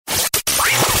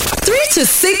to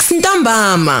 6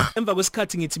 ntambama. Emva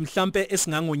kwesikhathi ngithi mhlambe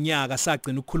esingangonyaka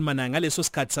sagcina ukukhuluma naye ngaleso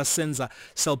sikhathi sasenza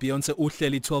Sel Beyonce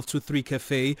uhleli 12 to 3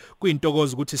 cafe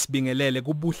kuyintokozo ukuthi sibingelele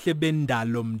kubuhle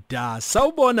bendalo mda.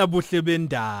 Sawubona buhle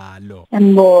bendalo.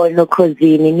 Ngibona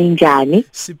khosini ninjani?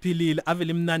 Siphilile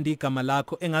avele imnandi igama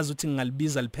lakho engazi ukuthi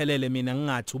ngingalibiza liphelele mina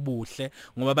ngingathi ubuhle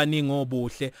ngoba baningi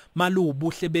obuhle malu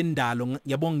ubuhle bendalo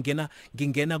yabona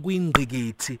ngingena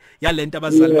kuyingqikithi yalento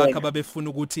abazali bakhe ababefuna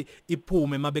ukuthi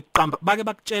iphume mabeqamba bake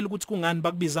bakutshela ukuthi kungani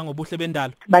bakubiza ngobuhle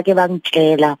bendalo. Bake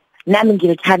bangitshela nami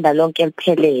ngilithanda lonke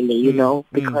liphelele you know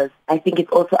because I think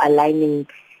it's also aligning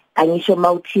angisho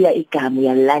mawuthiya igama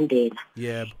uyalandela.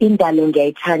 Indalo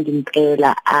ngiyayithanda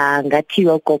impela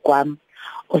ngathiwa gokwami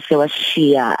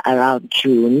osewashiya around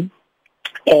June.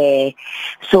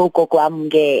 So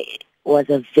gokwami was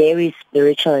a very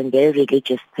spiritual and very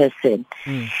religious person.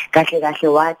 Kahle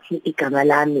wathi igama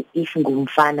lami if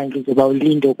ngumfana ngizoba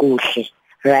ulindo kuhle.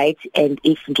 Right, and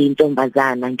if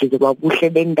ngintombazana ngizoba buhle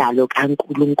bendalo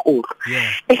kaNkulunkulu.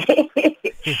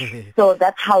 So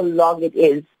that's how long it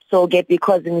is. So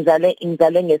because ngizalwe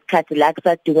ngesikhathi la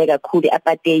kusadume kakhulu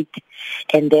apartheid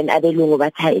and then abelungu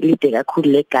bathi lide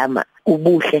kakhulu legama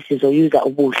ubuhle sizoyuza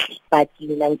ubuhle but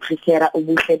mina ngiprefer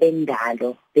ubuhle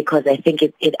bendalo because I think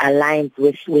it aligns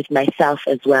with myself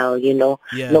as well, you know,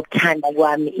 nokuthanda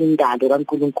kwami indalo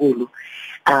kaNkulunkulu.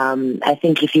 I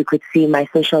think if you could see my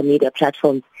social media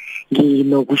platforms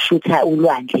nginokushutha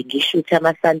ulwandle ngishutha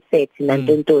ama sunset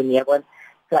nantontoni yabona.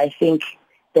 So I think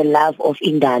the love of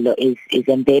indalo is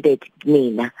embedded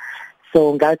mina.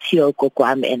 So ngawuthiyo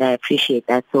gokwami and I appreciate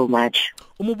that so much.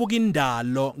 Uma ubuka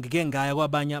indalo ngike ngaya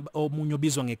kwabanye omunye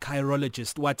obizwa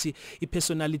ngechiroologist wathi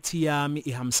ipersonality yami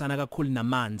ihambisana kakhulu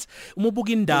namanzi. Uma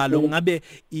ubuka indalo ngabe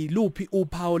iluphi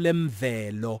uphawu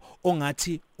lemvelo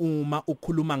ongathi uma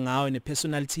ukhuluma ngawe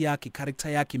nepersonality yakhe,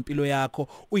 character yakhe, impilo yakho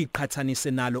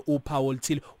uyiqhathanise nalo uphawu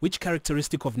olithile, which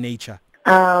characteristic of nature?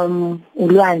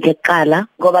 Ulwandle qala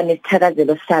ngoba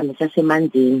nesithakazelo sami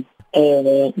sasemanzini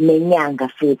nenyanga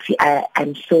futhi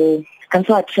I'm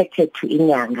so attracted to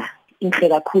inyanga inhle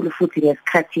kakhulu futhi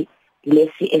ngesikhathi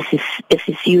lesi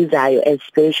esisiyuzayo as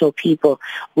spiritual people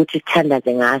ukuthi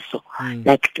sithandaze ngaso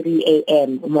like 3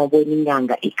 AM uma ubona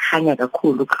inyanga ikhanya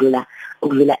kakhulu ukudlula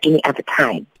any other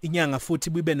time. Inyanga futhi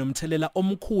bibe nomthelela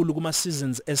omkhulu kuma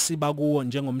seasons esiba kuwo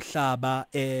njengomhlaba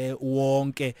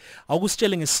wonke.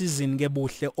 Awukusitshele ngesizini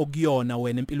kebuhle okuyona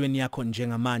wena empilweni yakho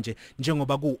njengamanje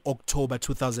njengoba ku October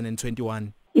 2021.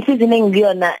 Isizini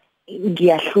engiyona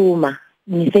ngiyahluma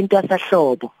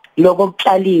ngisentwasahlobo lokho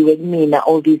kuqaliwe kumina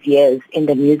all these years in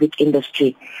the music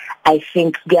industry. I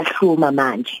think kuyahluma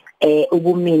manje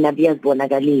ubumina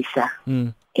buyazibonakalisa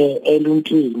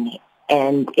eluntwini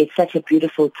and it's such a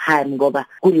beautiful time ngoba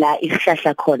kula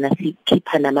isihlahla khona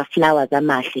sikhipha nama flowers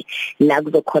amahle la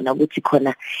kuzokhona ukuthi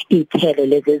khona ithelo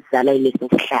lezi ezizala leso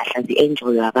sihlahla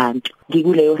zi-enjoy abantu.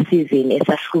 Ngikuleyo season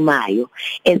esahlumayo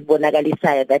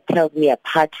ezibonakalisayo that tells me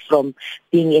apart from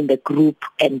being in the group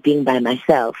and being by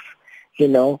myself, you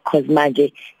know, cause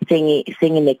manje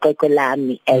singing neqoqo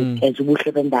lami as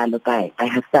ubuhle bendalo by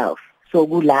herself. So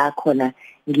kula khona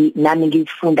nami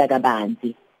ngifunda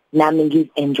kabanzi nami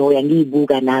ngizenjoya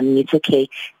ngiyibuka nami ngithi okay,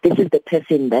 this is the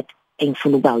person that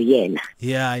engifuna ukuba uyena.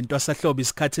 Into asahlobo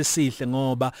isikhathi esihle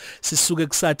ngoba sisuke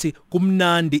kusathi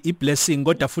kumnandi iblessing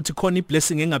kodwa futhi khona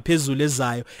iblessing engaphezulu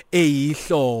ezayo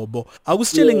eyihlobo.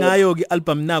 Akusitshele ngayo ke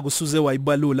album naku usuze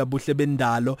wayibalula buhle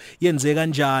bendalo yenze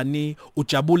kanjani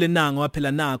ujabule nanga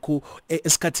waphela nakho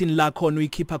esikhathini la khona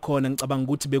uyikhipha khona ngicabanga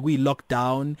ukuthi bekuyi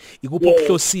lockdown ikuphi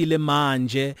okuhlosile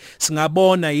manje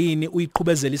singabona yini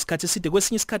uyiqhubezela isikhathi eside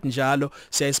kwesinye isikhathi njalo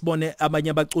siyayisibone abanye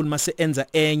abaculi mase enza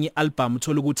enye album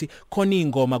uthola ukuthi khona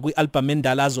ingoma kwi-album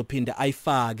endala azophinda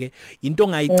ayifake into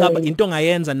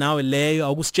ongayenza nawe leyo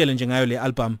awukusitshele nje ngayo le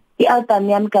album. I-album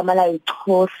yami igama layo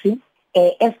Chosi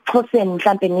esixhoseni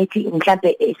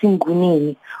mhlambe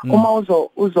esingunini uma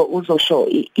uzosho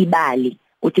ibali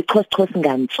uthi chosi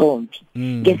ngantsombi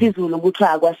ngesizulu ukuthi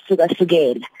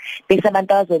akwasukasukela bese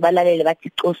abantu abazobalalela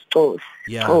bathi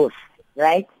chosi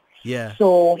right.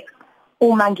 So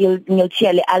uma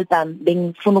ngiyothiya le album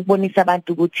bengifuna ukubonisa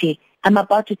abantu ukuthi I'm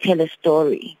about to tell a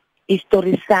story.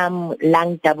 Istory sam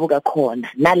lang dabuka khona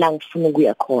nala ngifuna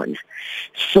ukuya khona.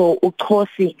 So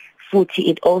uChosi futhi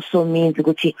it also means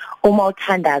ukuthi uma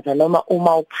uthandaza noma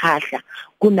uma uphahla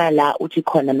kunala uthi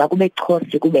khona makube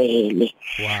Chosi kube hele.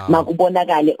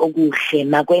 Makubonakale okuhle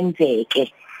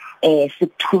makwenzeke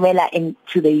sikuthumela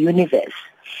into the universe.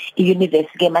 I-universe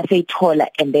ke maseyithola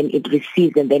and then it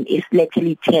receives and then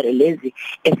isilethele ithele lezi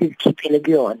esizikhiphele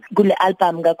kuyona. Kule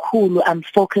album kakhulu I'm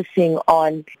focusing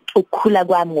on ukukhula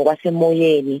kwami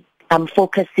ngokwasemoyeni I'm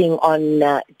focusing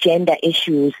on gender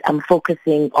issues. I'm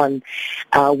focusing on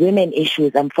women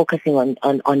issues. I'm focusing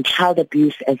on child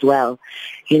abuse as well.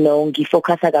 You know,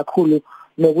 ngifocusa kakhulu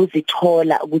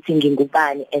nokuzithola ukuthi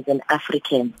ngingubani as an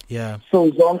African. Yeah.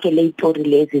 So zonke le story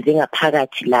lezi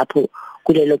zingaphakathi lapho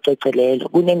kulelo cocelelo.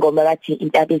 Kunengoma bathi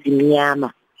intaba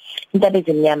ezimnyama. Intaba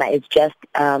ezimnyama is just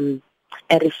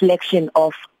a reflection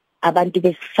of abantu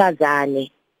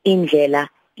besifazane indlela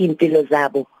impilo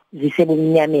zabo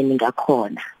zisebumnyameni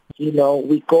ngakhona. You know,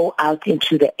 we go out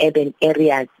into the urban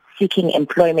areas seeking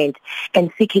employment and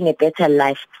seeking a better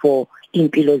life for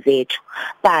impilo zethu,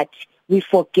 but we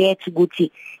forget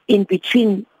ukuthi in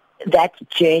between that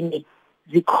journey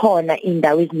zikhona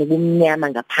indawo ezinobumnyama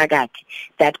ngaphakathi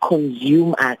that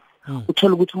consume us.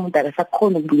 Uthola ukuthi umuntu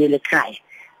akasakhona ukubuyela ekhaya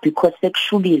because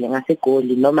sekushubile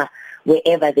ngaseGoli noma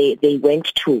wherever they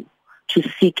went to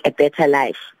seek a better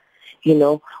life. You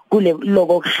know, kule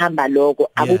logo kuhamba logo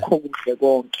akukho kuhle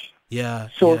konke. Yeah.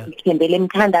 So sithembele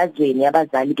emthandazweni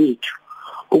yabazali bethu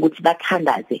ukuthi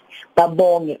bathandaze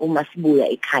babonge uma sibuya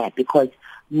ekhaya, because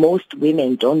most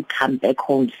women don't come back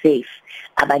home safe.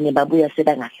 Abanye babuya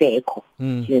sebangasekho,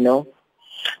 you know,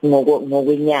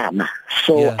 ngokwenyama.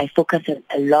 So I focus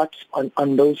a lot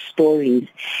on those stories.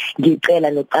 Ngicela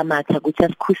noqamatha ukuthi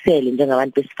asikhusele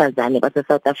njengabantu besifazane base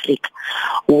South Africa,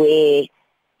 where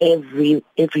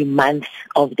every month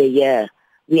of the year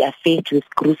we are faced with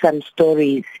gruesome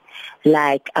stories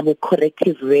like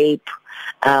corrective rape,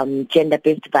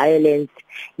 gender-based violence,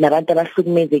 nabantu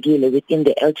abahlukumezekile within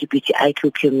the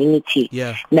LGBTIQ community,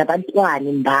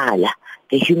 nabantwana imbala,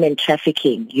 the human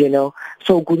trafficking, you know.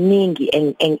 So kuningi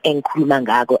engikhuluma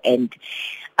ngako,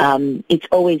 and it's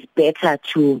always better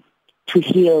to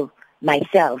heal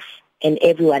myself and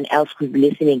everyone else who's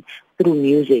listening through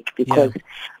music, because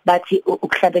bathi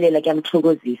ukuhlabelela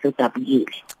kuyamthokozisa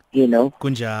udabukile, you know.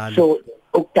 Kunjalo. So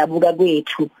ukudabuka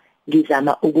kwethu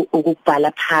ngizama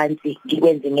ukubhala phansi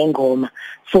ngikwenze ngengoma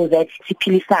so that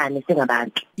siphilisane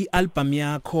singabantu. I-album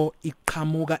yakho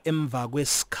iqhamuka emva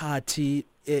kwesikhathi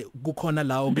kukhona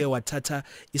la oke wathatha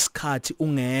isikhathi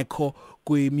ungekho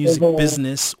kwi-music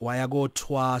business waya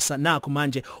kothwasa. Nakho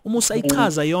manje uma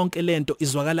usayichaza yonke lento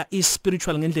izwakala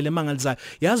i-spiritual ngendlela emangalizayo.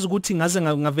 Yazi ukuthi ngaze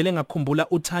ngavele ngakhumbula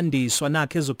uThandiswa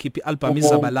nakhe ezokhipha i-album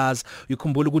izabalaza.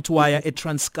 Ukukhumbula ukuthi waya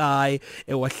eTranskei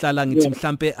wahlala ngithi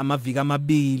mhlambe amaviki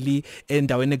amabili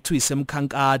endaweni ekuthiwa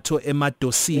isemkhankatho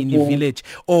eMadosini village.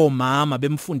 Mama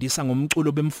bemfundisa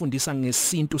ngomculo, bemfundisa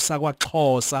ngesintu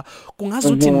sakwaXhosa.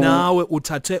 Kungazuthi nawe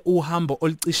uthathe uhambo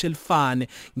olicishe lifane.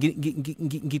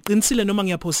 Ngiqinisile noma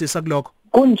ngiyaphosisa kuloko?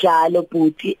 Kunjalo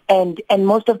buti, and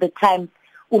most of the time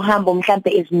uhambo mhlambe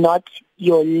is not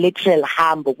your literal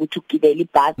hambo ukuthi ugibela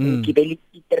ibus, ugibela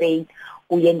itrain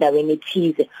uye endaweni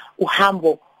ethize.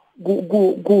 Uhambo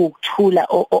kuthula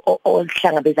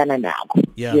ohlangabezana nako,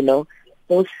 you know,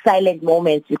 those silent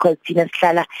moments, because thina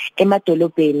sihlala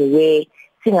emadolobheni where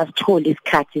singasitholi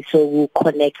isikhathi so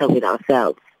connect with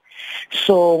ourselves.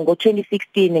 So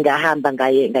ngo-2016 ngahamba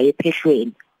ngaye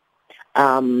ePhehlweni,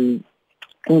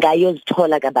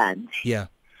 ngayozithola kabanzi,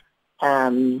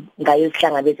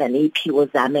 ngayosihlangabeza neziphiwo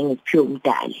zami engiziphiwe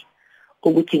umdali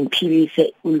ukuthi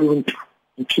ngiphilise uluntu,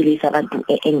 ngiphilise abantu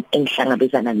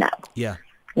engihlangabezana nabo,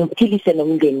 ngiphilise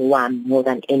nomndeni wami more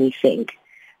than anything,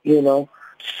 you know.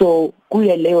 So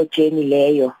kuye leyo journey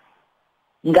leyo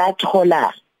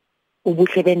ngathola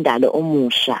ubuhle bendalo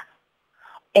omusha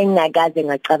engakaze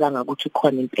ngacabanga ukuthi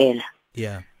ukhona impela.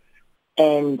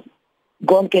 And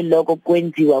konke lokho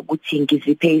kwenziwa ukuthi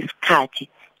ngiziphe isikhathi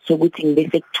sokuthi ngibe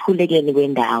sekuthulekeni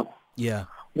kwendawo.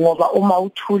 Ngoba uma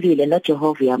uthulile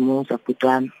noJehova uyamuzwa bhuti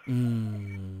wami.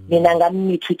 Mina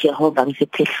ngammitha uJehova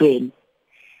ngisephehlweni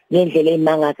ngendlela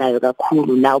emangazayo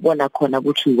kakhulu, la ubona khona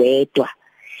ukuthi wedwa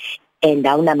and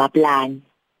awunamaplan,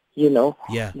 you know.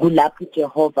 Kulapho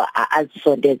uJehova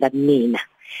azisondeza kumina.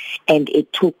 And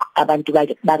it took abantu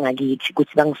bangakithi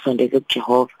ukuthi bangisondeze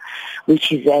kuJehova,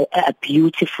 which is a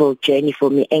beautiful journey for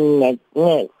me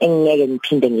engeke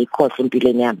ngiphinde ngikhohle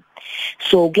empilweni yami.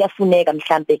 So kuyafuneka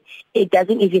mhlambe, it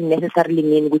doesn't even necessarily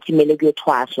mean ukuthi kumele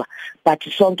kuyothwaswa, but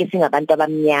sonke singabantu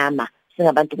abamnyama,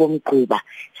 singabantu bomgquba,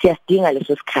 siyasidinga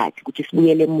leso sikhathi ukuthi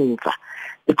sibuyele emuva,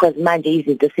 because manje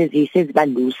izinto seziba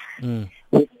loose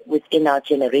within our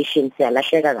generation,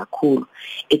 siyalahleka kakhulu.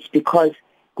 It's because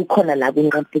kukhona la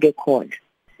kunqampuke khona.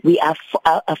 We are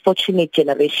a fortunate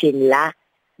generation la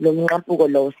lo mnqampuko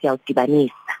lo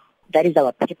siyawudibanisa. That is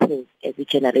our purpose as a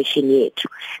generation yethu.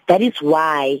 That is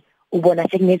why ubona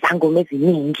sekunezangoma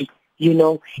eziningi, you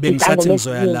know, izangoma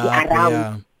eziningi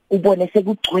around. Ubone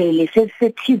sekugcwele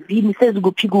sese-TV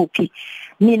sezikuphi.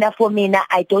 For me,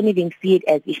 I don't even see it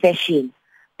as a fashion,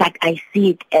 but I see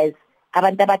it as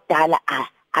abantu abadala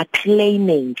are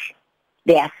claiming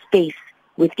their space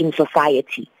within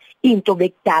society. Into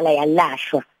bekudala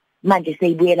yalahlwa manje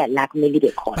seyibuyela la kumele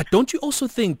ibe khona. But don't you also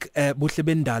think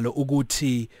BUHLEBENDALO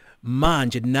ukuthi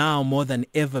manje now more than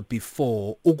ever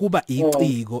before ukuba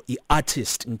iciko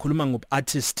iartist ngikhuluma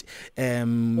ngoartist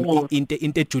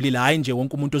into ejulile hayi nje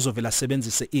wonke umuntu ozovela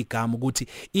asebenzise igama ukuthi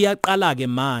iyaqala ke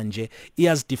manje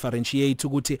iyazidifferentiate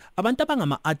ukuthi abantu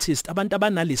abangama artist abantu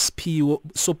abanalesiphiwo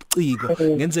sobuciko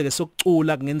ngenzeke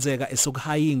sokucula kungenzeka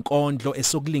esokuhaya inkondlo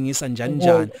esokulingisa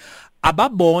njani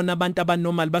ababona abantu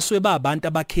abanormal basuke babantu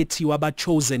abakhethiwe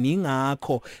abachosen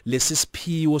ingakho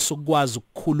lesisiphiwo sokwazi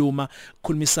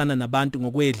ukukhulumisana nabantu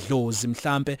ngokwedlozi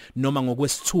mhlambe noma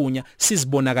ngokwesithunya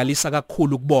sizibonakalisa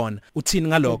kakhulu kubona uthini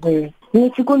ngalokho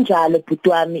Nithi kunjalo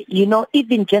butwami you know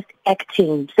even just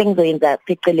acting sengizoyenza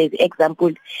phecelezi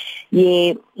example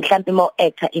ye mhlambe mo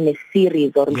actor in a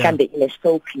series or mhlambe in a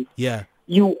soap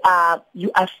you are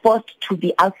forced to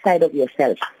be outside of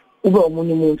yourself ube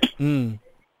omunye umuntu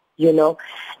you know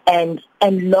and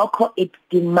loco it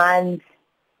demands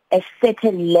a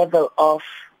certain level of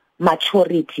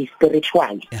maturity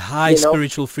spiritually a high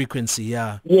spiritual frequency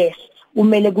yes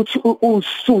umele ukuthi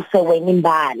ususe wena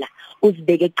imbala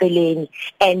uzibeke eceleni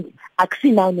and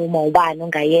akusina noma ubani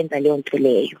ongayenza leyo nto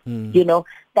leyo you know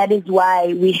that is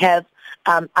why we have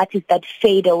artists that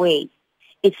fade away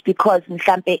it's because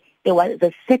mhlambe there was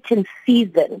a certain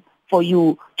season for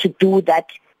you to do that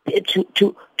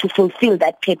to fulfill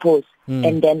that purpose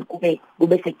and then kube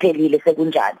sekuphelile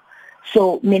sekunjalo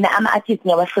so mina ama artists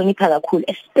ngiyabahlonipha kakhulu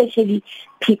especially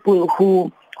people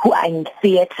who are in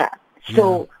theater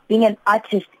so being an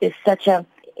artist is such a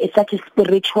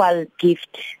spiritual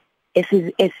gift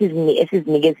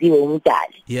esizinikezwe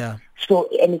umdali so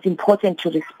and it's important to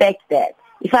respect that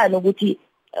if I know ukuthi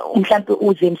mhlambe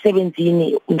uze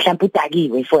emsebenzini mhlambe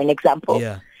udakiwe for an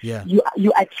example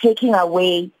you are taking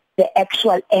away the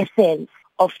actual essence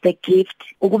of the gift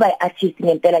ukuba artist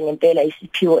ngempela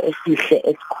isiphiwo esihle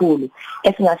esikhulu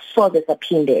esingasoze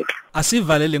saphindeka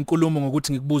asivalele inkulumo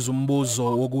ngokuthi ngikubuza umbuzo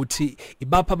wokuthi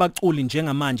ibapha abaculi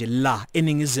njengamanje la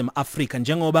eningizimu Afrika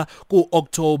njengoba ku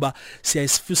October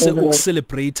siyasifisa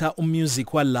ukucelebrate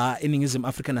umusic wala eningizimu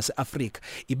Afrika nase Africa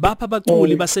ibapha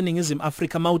abaculi baseningizimu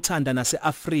Afrika mawuthanda nase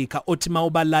Africa othi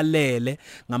mawubalalele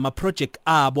ngama project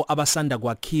abo abasanda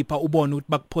kwakhipha ubone ukuthi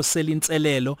bakuphosela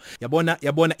inselelo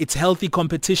yabona it's healthy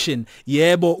competition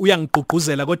yebo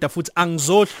uyangigqugquzela kodwa futhi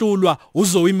angizohlulwa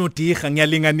uzoyimudiga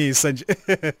ngiyalinganisa nje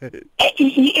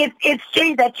it's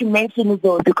strange that you mention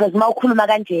Uzowi because mawukhuluma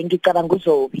kanje ngicabanga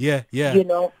Uzowi you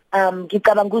know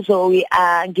ngicabanga Uzowi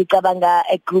ngicabanga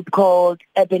a group called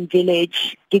Urban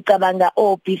Village ngicabanga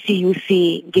BCUC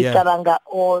ngicabanga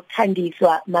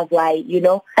Thandiswa Magwai you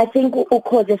know I think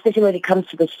Ukhozi especially when it comes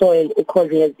to the soil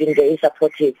Ukhozi has been very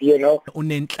supportive you know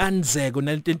unenhlanzeko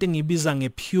nalento engibiza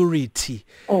ngepurity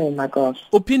oh my gosh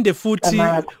uphinde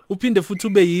futhi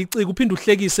ube yiciki uphinde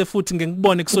uhlekise futhi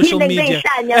ngikubone ku social media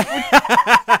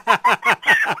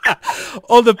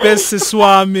all the best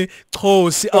siswami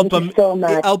Khosi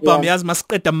album yazi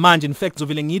masiqeda manje in fact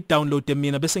zovele ngiyidownload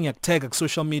mina bese ngiyakutag ku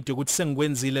social media ukuthi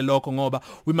sengikwenzile lokho ngoba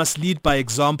we must lead by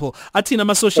example athina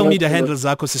ama social media handles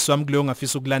zakho siswami kuleyo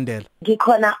ngafisa ukulandela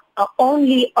ngikhona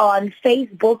only on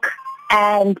Facebook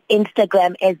and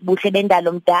Instagram as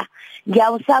BUHLEBENDALO mda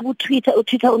ngiyawusaba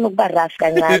uTwitter unokuba rough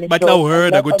kancane but I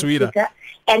heard ku Twitter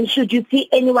and should you see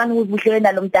anyone who's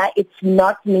BUHLEBENDALO mda it's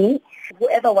not me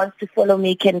whoever wants to follow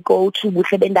me can go to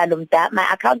BUHLEBENDALO mda my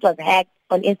account was hacked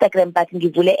on Instagram but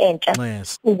ngivule entsha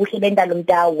BUHLEBENDALO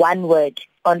mda one word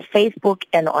on Facebook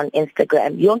and on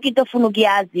Instagram yonke into ofuna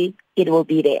ukuyazi it will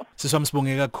be there siswami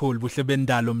sibonge kakhulu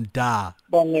BUHLEBENDALO mda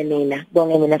bonge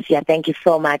mina siya thank you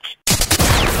so much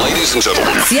Ladies and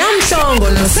gentlemen, Siyamhlongo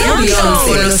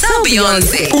no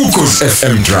Beyonce. Ukhozi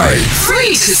FM Drive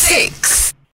 3 to 6